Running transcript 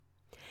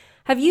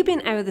Have you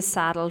been out of the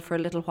saddle for a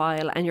little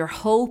while and you're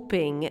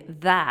hoping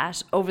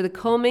that over the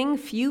coming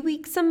few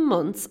weeks and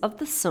months of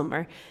the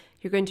summer,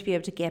 you're going to be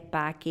able to get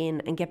back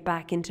in and get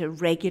back into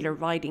regular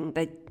riding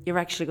that you're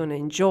actually going to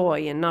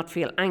enjoy and not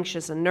feel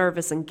anxious and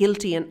nervous and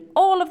guilty and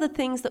all of the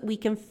things that we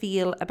can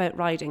feel about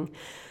riding?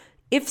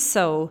 If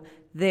so,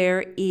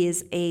 there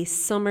is a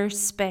summer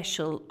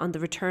special on the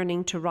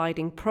Returning to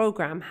Riding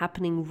program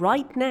happening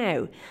right now.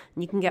 And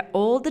you can get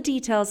all the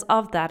details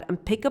of that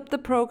and pick up the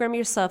program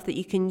yourself that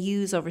you can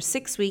use over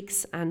 6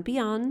 weeks and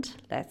beyond.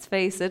 Let's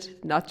face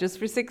it, not just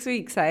for 6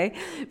 weeks,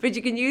 but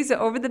you can use it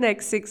over the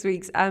next 6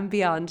 weeks and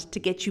beyond to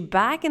get you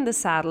back in the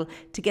saddle,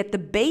 to get the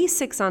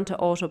basics onto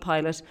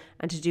autopilot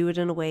and to do it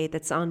in a way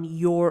that's on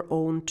your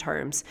own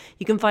terms.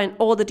 You can find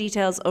all the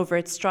details over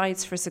at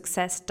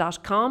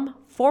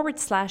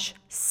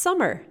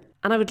stridesforsuccess.com/summer.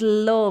 And I would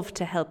love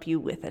to help you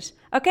with it.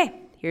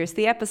 Okay, here's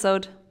the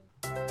episode.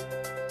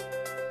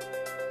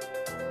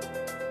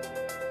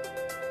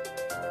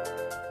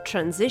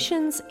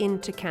 Transitions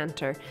into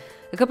canter.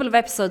 A couple of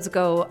episodes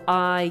ago,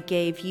 I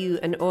gave you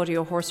an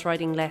audio horse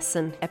riding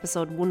lesson,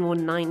 episode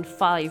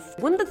 1195.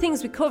 One of the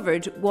things we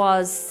covered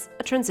was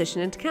a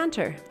transition into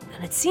canter.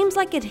 And it seems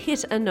like it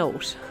hit a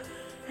note.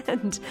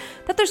 And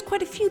that there's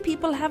quite a few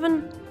people have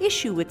an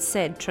issue with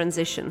said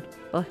transition.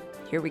 Well,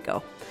 here we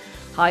go.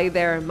 Hi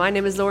there, my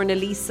name is Lorna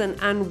Leeson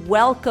and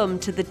welcome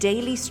to the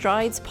Daily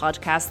Strides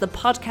podcast, the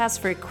podcast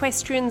for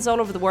equestrians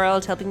all over the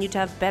world, helping you to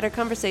have better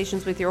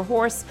conversations with your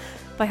horse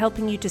by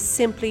helping you to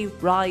simply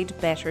ride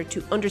better,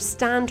 to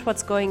understand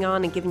what's going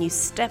on and giving you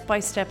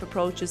step-by-step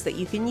approaches that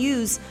you can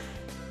use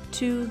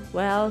to,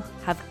 well,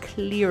 have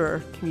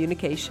clearer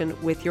communication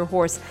with your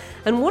horse.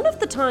 And one of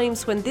the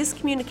times when this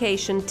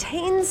communication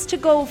tends to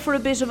go for a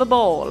bit of a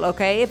ball,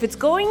 okay, if there's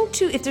going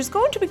to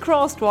be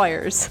crossed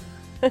wires,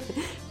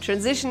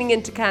 transitioning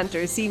into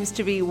canter seems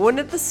to be one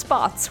of the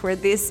spots where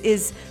this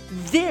is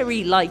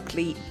very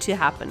likely to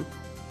happen.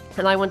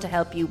 And I want to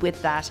help you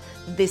with that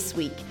this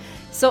week.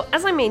 So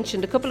as I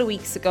mentioned a couple of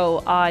weeks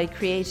ago, I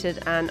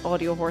created an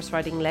audio horse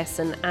riding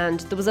lesson and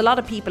there was a lot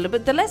of people,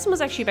 but the lesson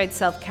was actually about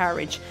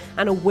self-carriage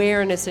and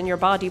awareness in your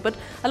body. But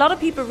a lot of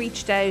people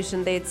reached out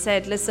and they'd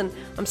said, listen,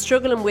 I'm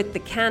struggling with the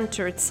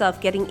canter itself,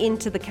 getting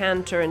into the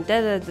canter and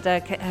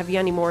have you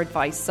any more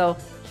advice? So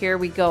here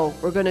we go.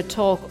 We're going to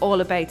talk all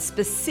about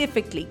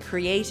specifically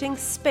creating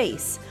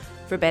space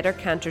for better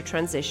canter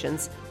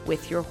transitions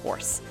with your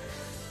horse.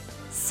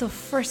 So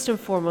first and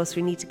foremost,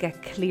 we need to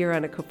get clear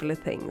on a couple of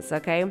things,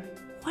 okay?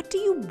 What do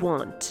you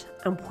want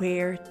and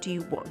where do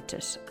you want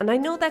it? And I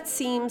know that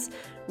seems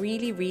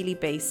really, really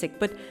basic,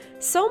 but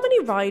so many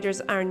riders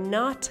are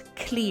not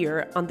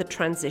clear on the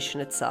transition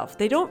itself.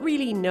 They don't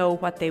really know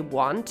what they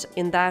want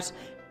in that.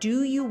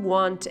 Do you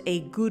want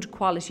a good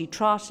quality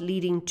trot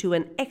leading to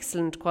an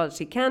excellent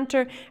quality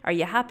canter? Are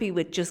you happy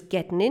with just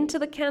getting into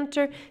the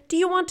canter? Do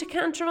you want to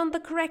canter on the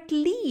correct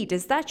lead?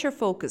 Is that your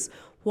focus?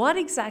 What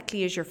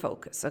exactly is your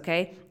focus,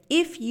 okay?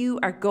 If you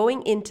are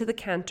going into the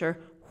canter,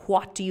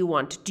 what do you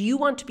want? Do you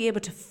want to be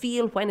able to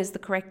feel when is the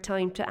correct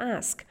time to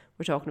ask?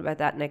 We're talking about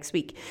that next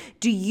week.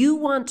 Do you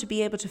want to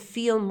be able to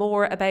feel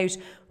more about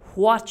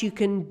what you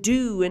can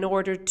do in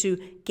order to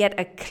get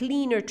a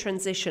cleaner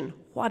transition?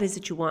 What is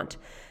it you want?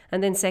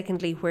 And then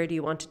secondly, where do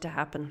you want it to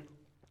happen?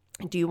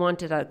 Do you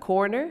want it at a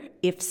corner?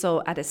 If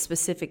so, at a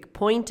specific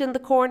point in the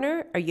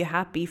corner? Are you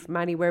happy from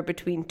anywhere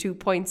between 2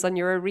 points on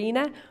your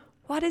arena?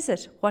 What is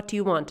it? What do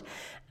you want?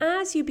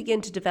 As you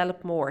begin to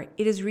develop more,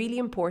 it is really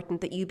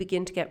important that you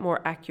begin to get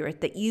more accurate,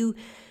 that you,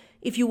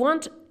 if you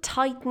want,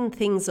 tighten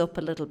things up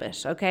a little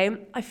bit, okay?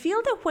 I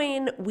feel that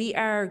when we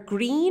are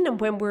green and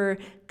when we're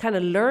kind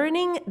of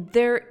learning,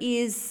 there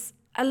is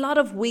a lot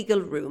of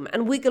wiggle room,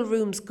 and wiggle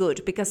room's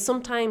good because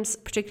sometimes,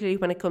 particularly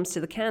when it comes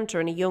to the canter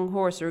and a young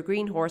horse or a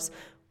green horse,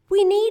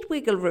 we need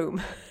wiggle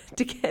room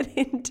to get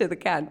into the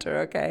canter,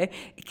 okay?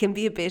 It can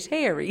be a bit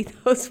hairy,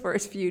 those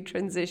first few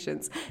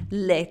transitions.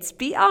 Let's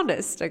be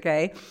honest,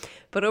 okay?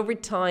 But over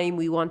time,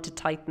 we want to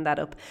tighten that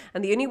up.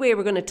 And the only way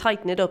we're going to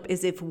tighten it up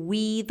is if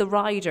we, the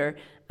rider,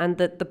 and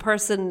the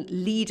person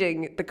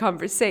leading the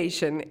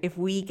conversation, if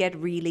we get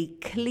really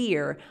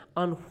clear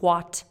on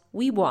what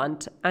we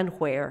want and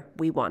where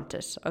we want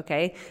it,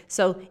 okay?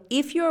 So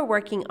if you're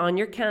working on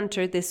your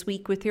canter this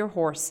week with your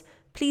horse,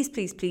 please,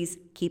 please, please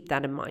keep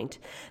that in mind.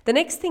 The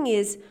next thing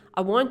is,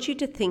 I want you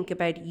to think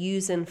about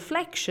using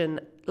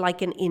flexion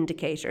like an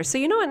indicator. So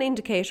you know an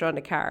indicator on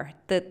a car,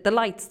 the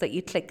lights that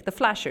you click, the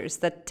flashers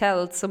that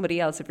tell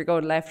somebody else if you're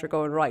going left or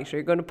going right or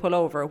you're going to pull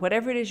over,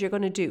 whatever it is you're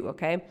going to do,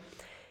 okay?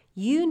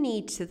 You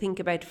need to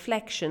think about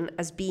flexion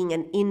as being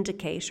an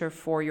indicator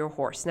for your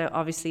horse. Now,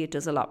 obviously, it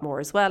does a lot more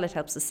as well. It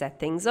helps us set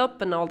things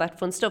up and all that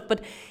fun stuff.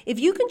 But if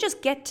you can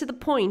just get to the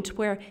point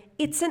where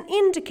it's an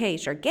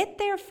indicator, get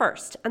there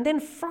first, and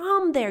then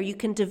from there you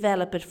can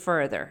develop it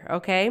further,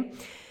 okay?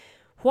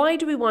 Why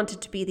do we want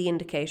it to be the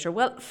indicator?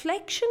 Well,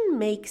 flexion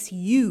makes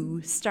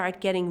you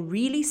start getting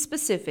really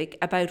specific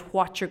about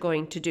what you're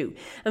going to do.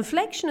 And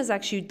flexion is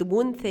actually the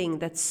one thing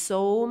that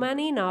so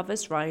many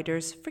novice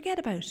riders forget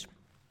about.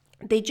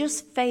 They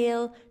just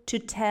fail to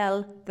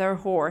tell their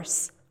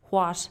horse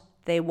what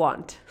they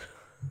want.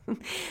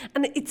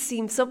 And it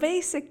seems so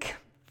basic,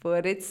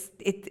 but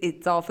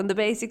it's often the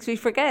basics we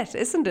forget,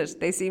 isn't it?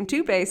 They seem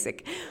too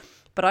basic.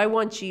 But I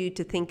want you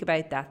to think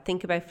about that.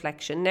 Think about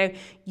flexion. Now,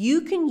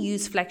 you can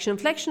use flexion.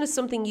 Flexion is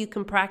something you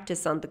can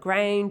practice on the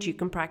ground. You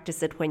can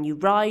practice it when you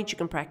ride. You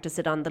can practice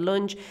it on the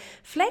lunge.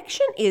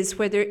 Flexion is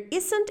where there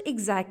isn't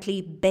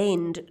exactly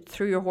bend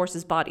through your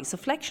horse's body. So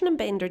flexion and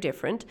bend are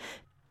different.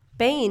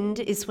 Bend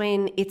is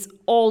when it's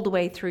all the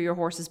way through your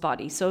horse's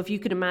body. So if you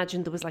could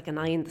imagine there was like an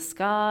eye in the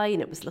sky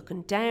and it was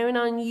looking down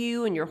on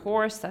you and your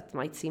horse, that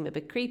might seem a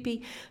bit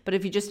creepy. But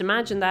if you just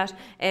imagine that,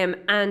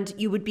 and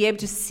you would be able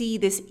to see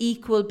this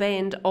equal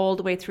bend all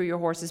the way through your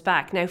horse's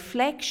back. Now,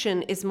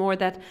 flexion is more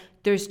that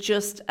there's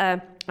just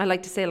I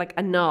like to say like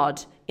a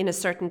nod in a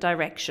certain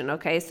direction,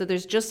 okay? So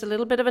there's just a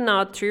little bit of a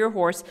nod through your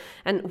horse,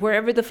 and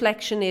wherever the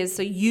flexion is,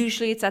 so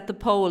usually it's at the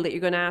pole that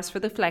you're going to ask for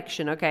the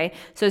flexion, okay?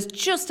 So it's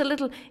just a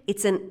little,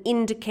 it's an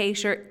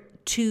indicator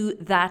to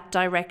that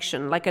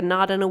direction, like a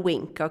nod and a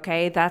wink,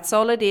 okay? That's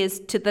all it is,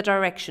 to the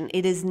direction.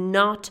 It is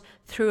not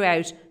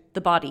throughout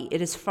the body.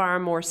 It is far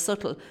more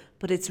subtle,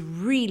 but it's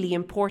really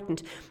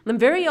important. And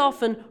very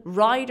often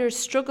riders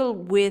struggle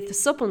with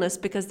suppleness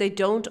because they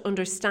don't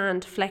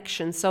understand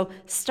flexion. So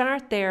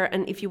start there,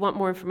 and if you want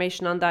more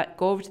information on that,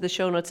 go over to the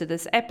show notes of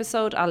this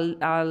episode.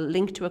 I'll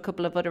link to a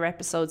couple of other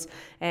episodes.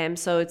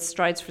 So it's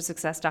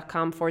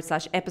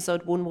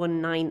stridesforsuccess.com/episode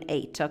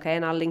 1198, okay?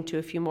 And I'll link to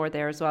a few more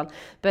there as well.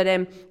 But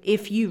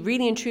if you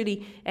really and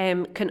truly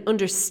can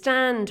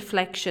understand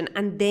flexion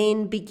and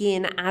then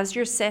begin, as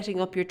you're setting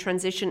up your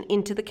transition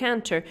into the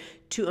canter,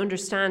 to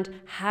understand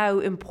how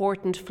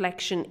important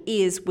flexion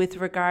is with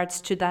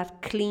regards to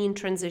that clean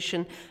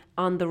transition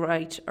on the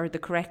right or the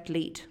correct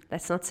lead.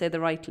 Let's not say the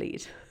right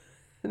lead.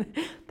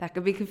 That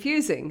could be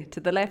confusing, to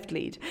the left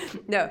lead.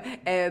 No,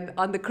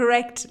 on the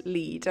correct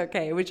lead,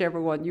 okay, whichever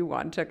one you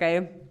want,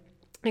 okay?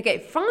 Okay,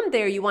 from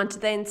there you want to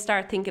then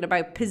start thinking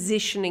about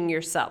positioning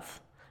yourself,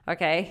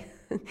 okay?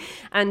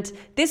 And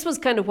this was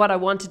kind of what I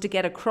wanted to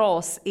get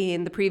across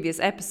in the previous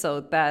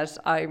episode, that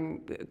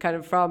I'm kind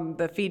of, from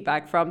the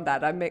feedback from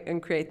that,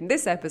 I'm creating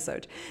this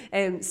episode.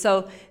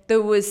 So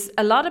there was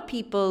a lot of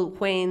people,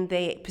 when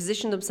they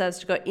position themselves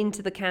to go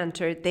into the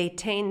canter, they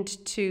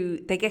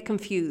get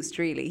confused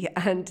really,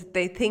 and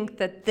they think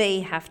that they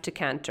have to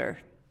canter.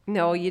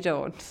 No, you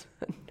don't.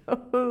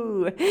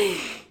 No.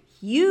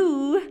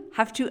 You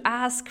have to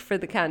ask for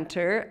the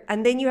canter,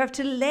 and then you have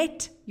to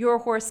let your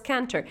horse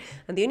canter.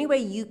 And the only way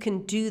you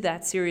can do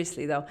that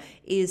seriously, though,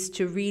 is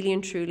to really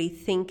and truly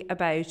think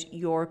about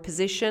your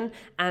position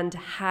and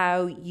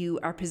how you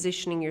are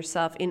positioning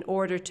yourself in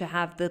order to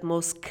have the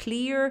most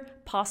clear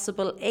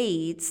possible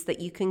aids that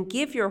you can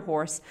give your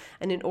horse,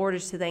 and in order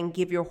to then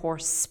give your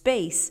horse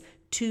space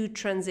to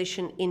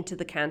transition into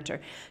the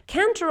canter.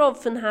 Canter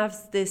often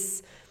has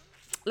this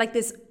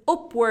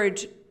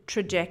upward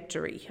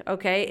trajectory,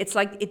 okay? It's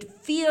like, it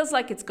feels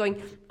like it's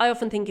going, I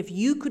often think if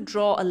you could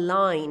draw a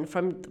line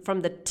from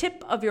the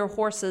tip of your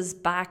horse's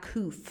back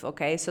hoof,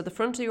 okay, so the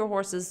front of your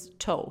horse's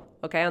toe,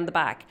 okay, on the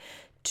back,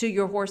 to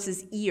your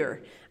horse's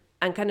ear,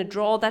 and kind of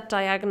draw that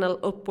diagonal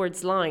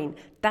upwards line,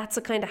 that's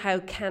a kind of how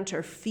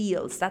canter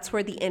feels. That's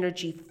where the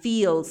energy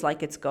feels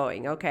like it's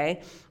going,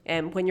 okay?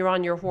 When you're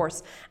on your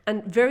horse.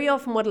 And very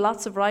often what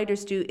lots of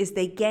riders do is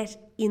they get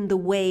in the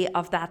way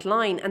of that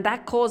line, and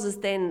that causes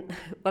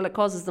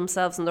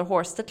themselves and their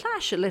horse to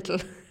clash a little.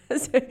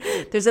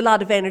 There's a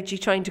lot of energy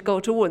trying to go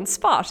to one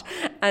spot,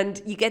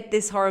 and you get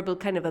this horrible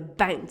kind of a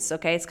bounce,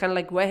 okay? It's kind of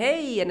like, well,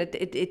 hey, and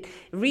it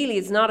really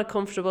is not a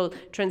comfortable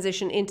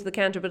transition into the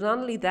canter. But not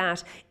only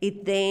that,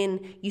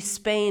 you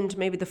spend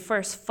maybe the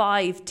first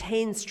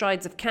 5-10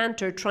 strides of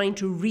canter trying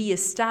to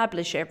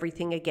re-establish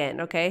everything again,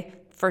 okay?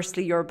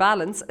 Firstly, your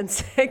balance, and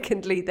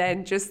secondly,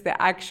 then just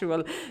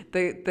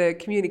the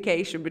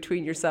communication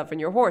between yourself and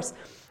your horse.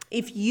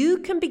 If you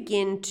can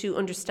begin to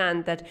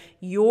understand that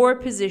your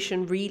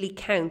position really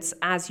counts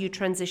as you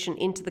transition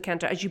into the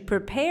canter, as you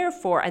prepare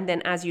for and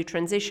then as you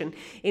transition,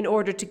 in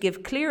order to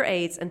give clear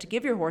aids and to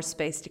give your horse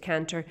space to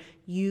canter,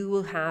 you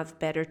will have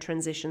better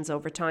transitions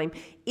over time.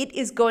 It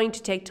is going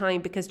to take time,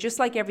 because just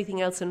like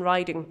everything else in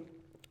riding,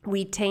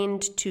 we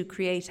tend to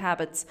create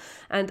habits,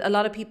 and a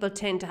lot of people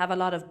tend to have a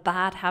lot of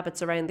bad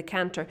habits around the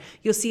canter.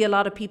 You'll see a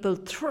lot of people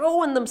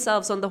throwing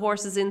themselves on the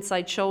horse's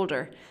inside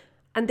shoulder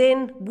and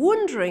then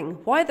wondering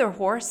why their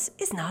horse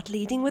is not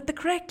leading with the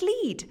correct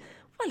lead.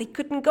 Well, he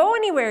couldn't go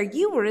anywhere.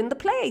 You were in the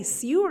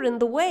place. You were in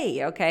the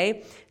way,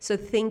 okay? So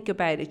think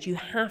about it. You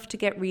have to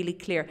get really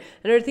clear.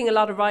 Another thing a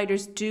lot of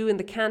riders do in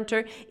the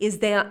canter is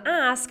they'll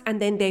ask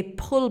and then they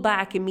pull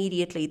back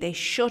immediately. They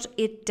shut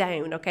it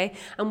down, okay?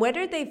 And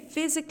whether they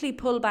physically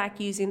pull back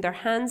using their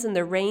hands and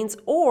their reins,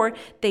 or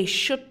they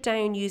shut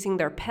down using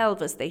their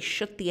pelvis, they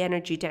shut the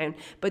energy down,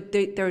 but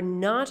they're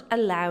not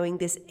allowing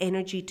this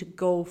energy to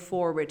go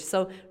forward.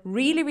 So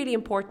really, really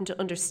important to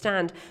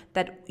understand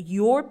that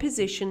your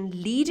position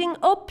leading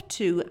up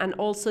to and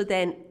also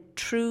then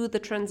through the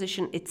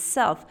transition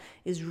itself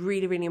is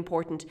really, really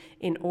important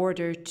in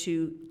order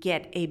to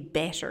get a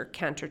better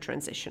canter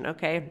transition,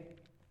 okay?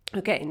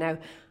 Okay, now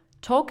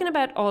talking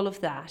about all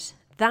of that,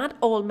 That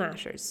all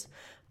matters.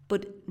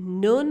 But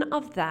none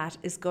of that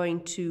is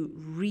going to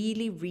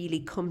really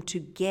come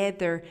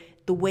together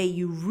the way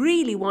you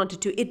really want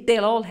it to.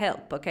 They'll all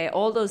help, okay?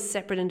 All those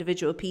separate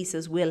individual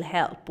pieces will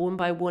help one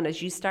by one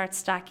as you start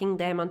stacking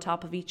them on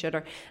top of each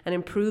other and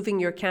improving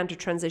your canter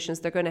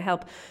transitions. They're going to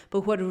help.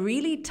 But what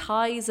really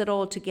ties it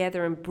all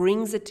together and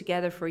brings it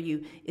together for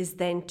you is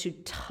then to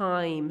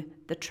time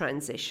the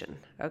transition,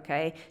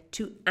 okay?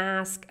 To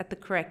ask at the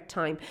correct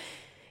time.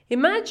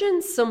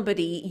 Imagine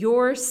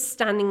you're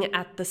standing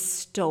at the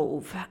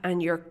stove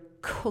and you're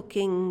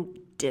cooking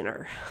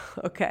dinner,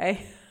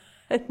 okay?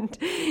 And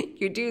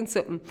you're doing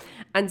something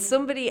and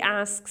somebody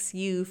asks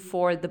you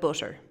for the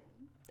butter.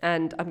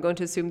 And I'm going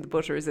to assume the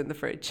butter is in the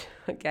fridge,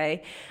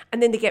 okay?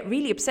 And then they get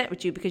really upset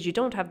with you because you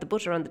don't have the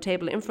butter on the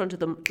table in front of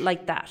them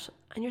like that.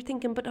 And you're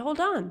thinking, but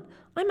hold on,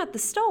 I'm at the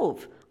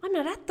stove. I'm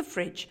not at the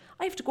fridge.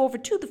 I have to go over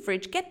to the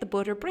fridge, get the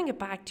butter, bring it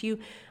back to you.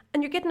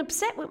 And you're getting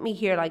upset with me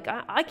here, like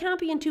I can't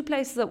be in two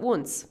places at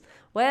once.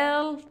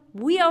 Well,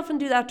 we often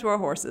do that to our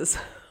horses.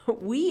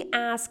 We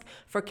ask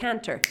for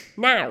canter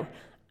now,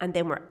 and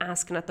then we're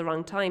asking at the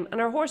wrong time.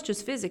 And our horse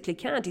just physically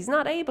can't. He's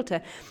not able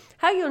to.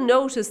 How you'll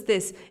notice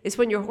this is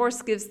when your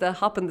horse gives the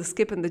hop and the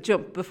skip and the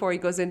jump before he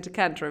goes into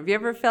canter. Have you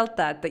ever felt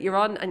that you're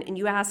on and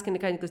you ask and it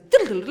kind of goes,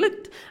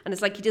 and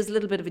it's like he does a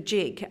little bit of a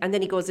jig and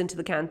then he goes into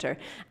the canter.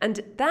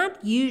 And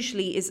that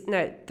usually is,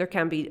 now there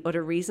can be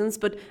other reasons,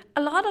 but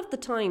a lot of the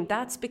time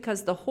that's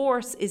because the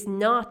horse is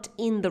not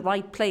in the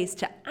right place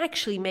to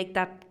actually make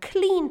that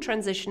clean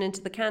transition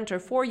into the canter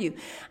for you.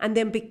 And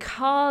then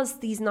because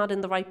he's not in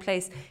the right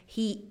place,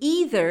 he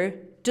either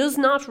does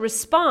not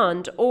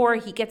respond or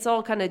he gets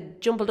all kind of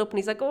jumbled up and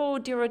he's like, oh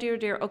dear,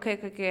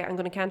 okay, I'm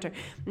going to canter.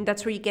 And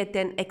that's where you get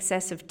then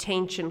excessive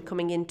tension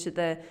coming into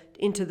the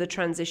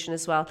transition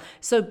as well.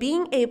 So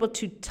being able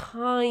to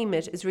time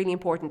it is really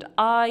important.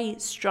 I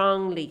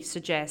strongly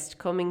suggest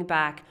coming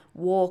back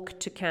walk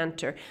to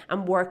canter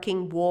and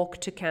working walk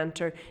to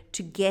canter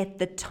to get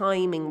the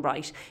timing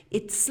right.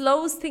 It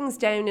slows things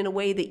down in a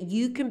way that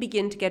you can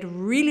begin to get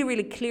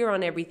really clear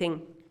on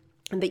everything,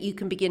 and that you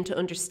can begin to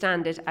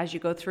understand it as you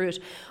go through it.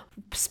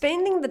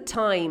 Spending the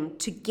time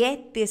to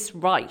get this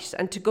right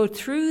and to go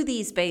through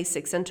these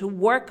basics and to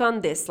work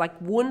on this like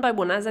one by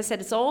one. As I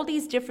said, it's all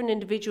these different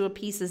individual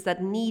pieces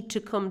that need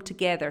to come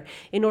together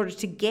in order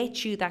to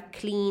get you that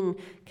clean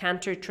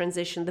canter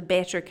transition, the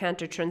better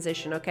canter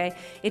transition, okay?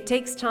 It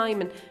takes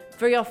time, and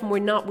very often we're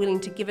not willing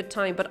to give it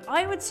time, but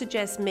I would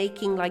suggest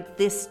making like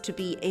this to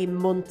be a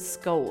month's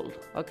goal,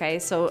 okay?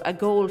 So a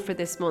goal for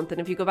this month. And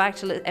if you go back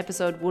to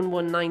episode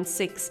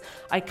 1196,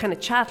 I kind of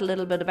chat a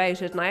little bit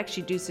about it, and I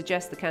actually do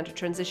suggest the canter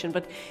transition.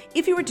 But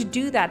if you were to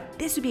do that,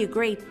 this would be a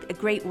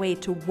great way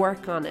to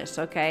work on it,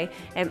 okay?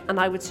 And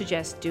I would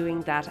suggest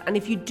doing that. And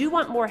if you do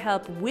want more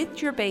help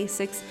with your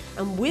basics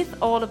and with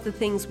all of the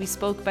things we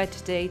spoke about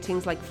today,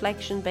 things like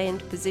flexion,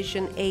 bend,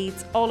 position,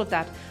 aids, all of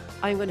that,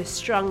 I'm going to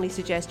strongly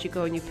suggest you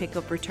go and you pick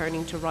up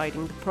Returning to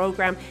Riding, the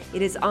program.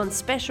 It is on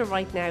special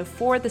right now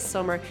for the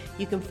summer.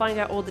 You can find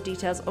out all the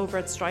details over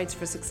at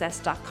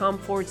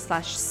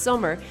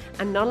stridesforsuccess.com/summer.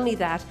 And not only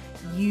that,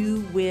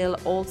 you will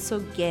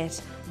also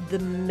get the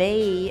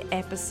May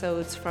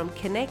episodes from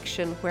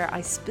Connection, where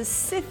I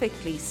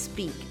specifically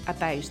speak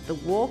about the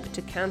walk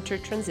to canter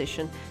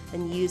transition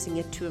and using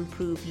it to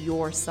improve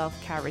your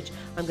self-carriage.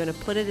 I'm going to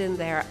put it in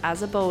there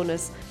as a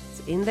bonus.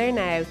 It's in there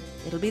now.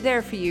 It'll be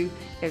there for you.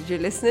 If you're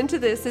listening to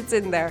this, it's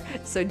in there.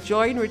 So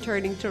join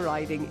Returning to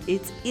Riding.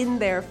 It's in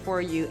there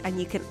for you, and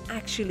you can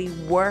actually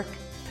work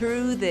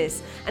through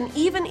this. And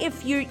even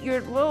if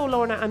you're oh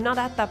Lorna, I'm not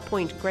at that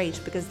point, great,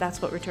 because that's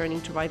what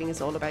Returning to Riding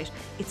is all about.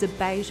 It's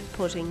about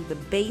putting the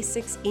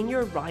basics in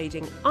your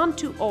riding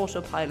onto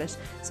autopilot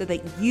so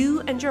that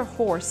you and your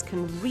horse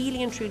can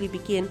really and truly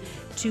begin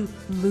to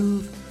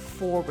move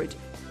forward.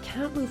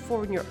 Can't move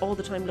forward and you're all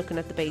the time looking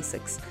at the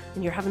basics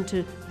and you're having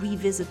to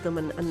revisit them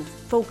and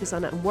focus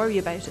on it and worry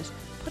about it.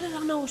 Put it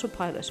on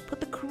autopilot. Put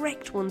the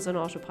correct ones on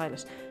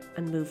autopilot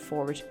and move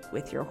forward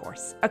with your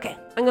horse. Okay,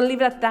 I'm going to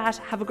leave it at that.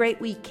 Have a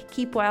great week.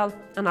 Keep well,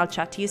 and I'll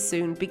chat to you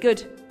soon. Be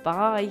good.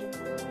 Bye.